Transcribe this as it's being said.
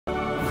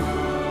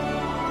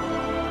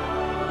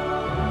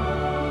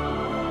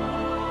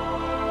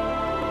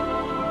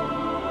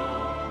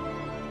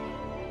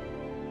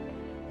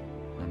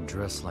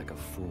dress like a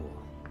fool.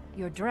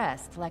 You're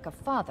dressed like a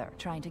father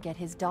trying to get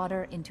his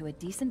daughter into a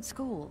decent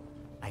school.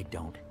 I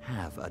don't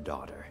have a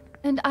daughter.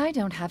 And I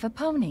don't have a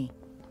pony.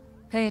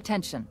 Pay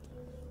attention.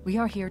 We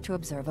are here to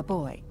observe a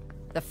boy.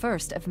 The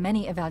first of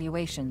many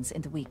evaluations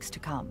in the weeks to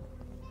come.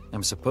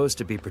 I'm supposed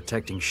to be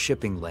protecting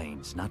shipping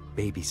lanes, not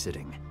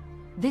babysitting.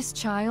 This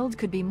child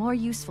could be more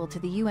useful to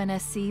the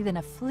UNSC than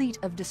a fleet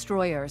of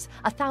destroyers,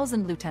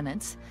 1,000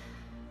 lieutenants,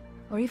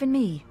 or even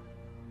me.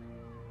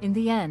 In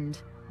the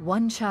end,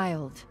 one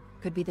child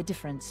could be the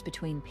difference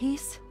between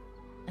peace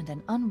and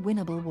an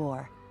unwinnable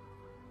war.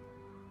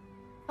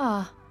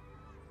 Ah,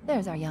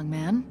 there's our young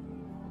man.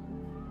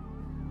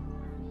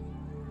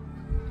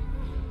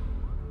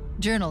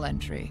 Journal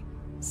entry.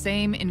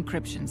 Same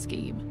encryption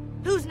scheme.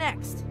 Who's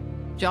next?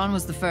 John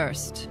was the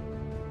first,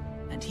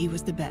 and he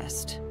was the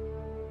best.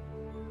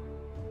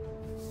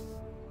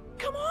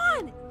 Come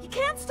on! You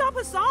can't stop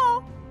us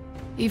all!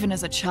 Even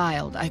as a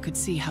child, I could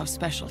see how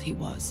special he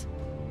was.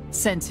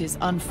 Sense his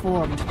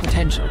unformed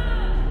potential.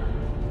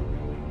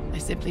 I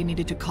simply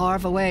needed to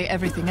carve away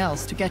everything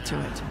else to get to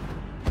it.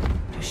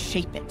 To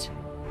shape it.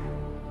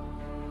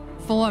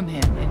 Form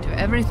him into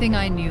everything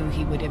I knew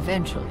he would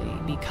eventually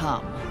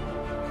become.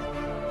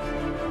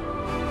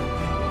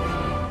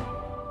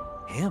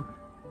 Him?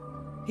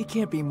 He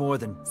can't be more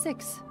than...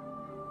 6.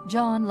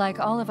 John, like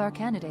all of our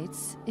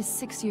candidates, is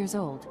 6 years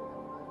old.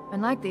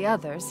 And like the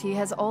others, he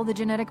has all the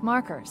genetic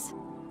markers.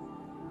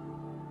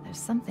 There's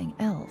something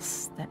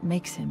else that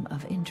makes him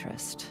of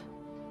interest.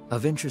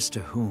 Of interest to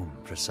whom,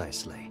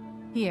 precisely?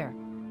 Here,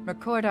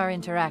 record our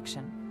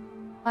interaction.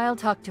 I'll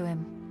talk to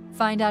him,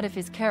 find out if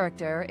his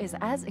character is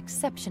as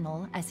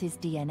exceptional as his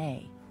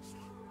DNA.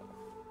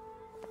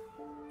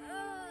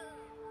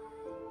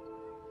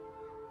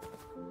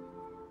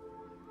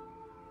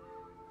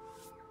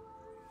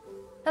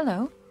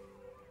 Hello.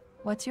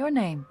 What's your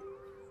name?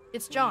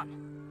 It's John.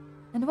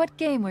 And what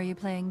game were you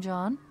playing,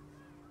 John?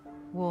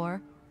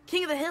 War?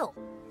 King of the Hill.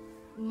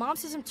 Mom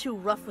says I'm too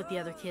rough with the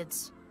other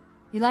kids.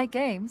 You like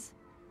games?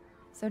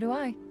 So do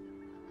I.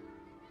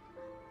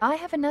 I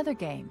have another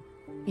game,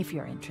 if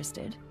you're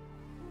interested.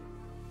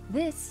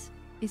 This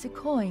is a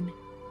coin.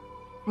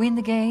 Win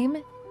the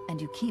game, and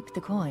you keep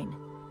the coin.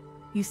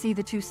 You see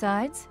the two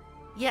sides?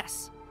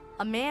 Yes,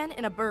 a man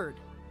and a bird.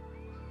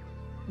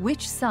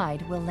 Which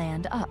side will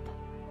land up?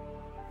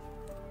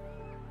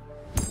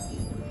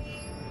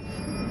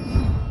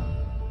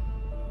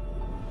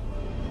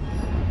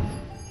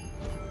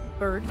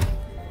 Bird.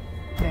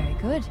 Very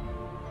good.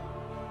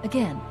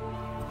 Again.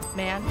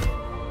 Man.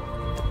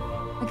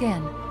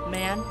 Again.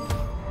 Man.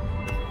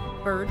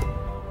 Bird.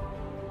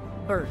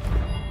 Bird.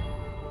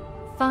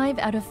 5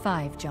 out of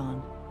 5,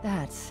 John.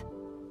 That's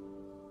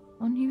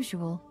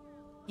unusual.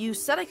 You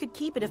said I could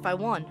keep it if I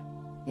won.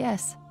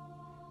 Yes.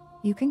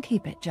 You can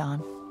keep it,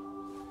 John.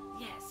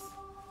 Yes.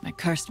 I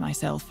cursed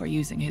myself for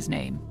using his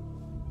name.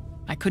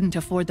 I couldn't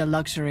afford the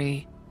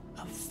luxury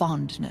of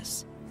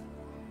fondness.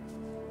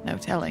 No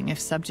telling if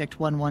Subject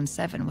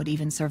 117 would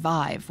even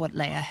survive what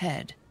lay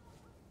ahead.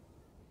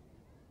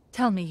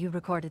 Tell me you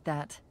recorded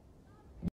that.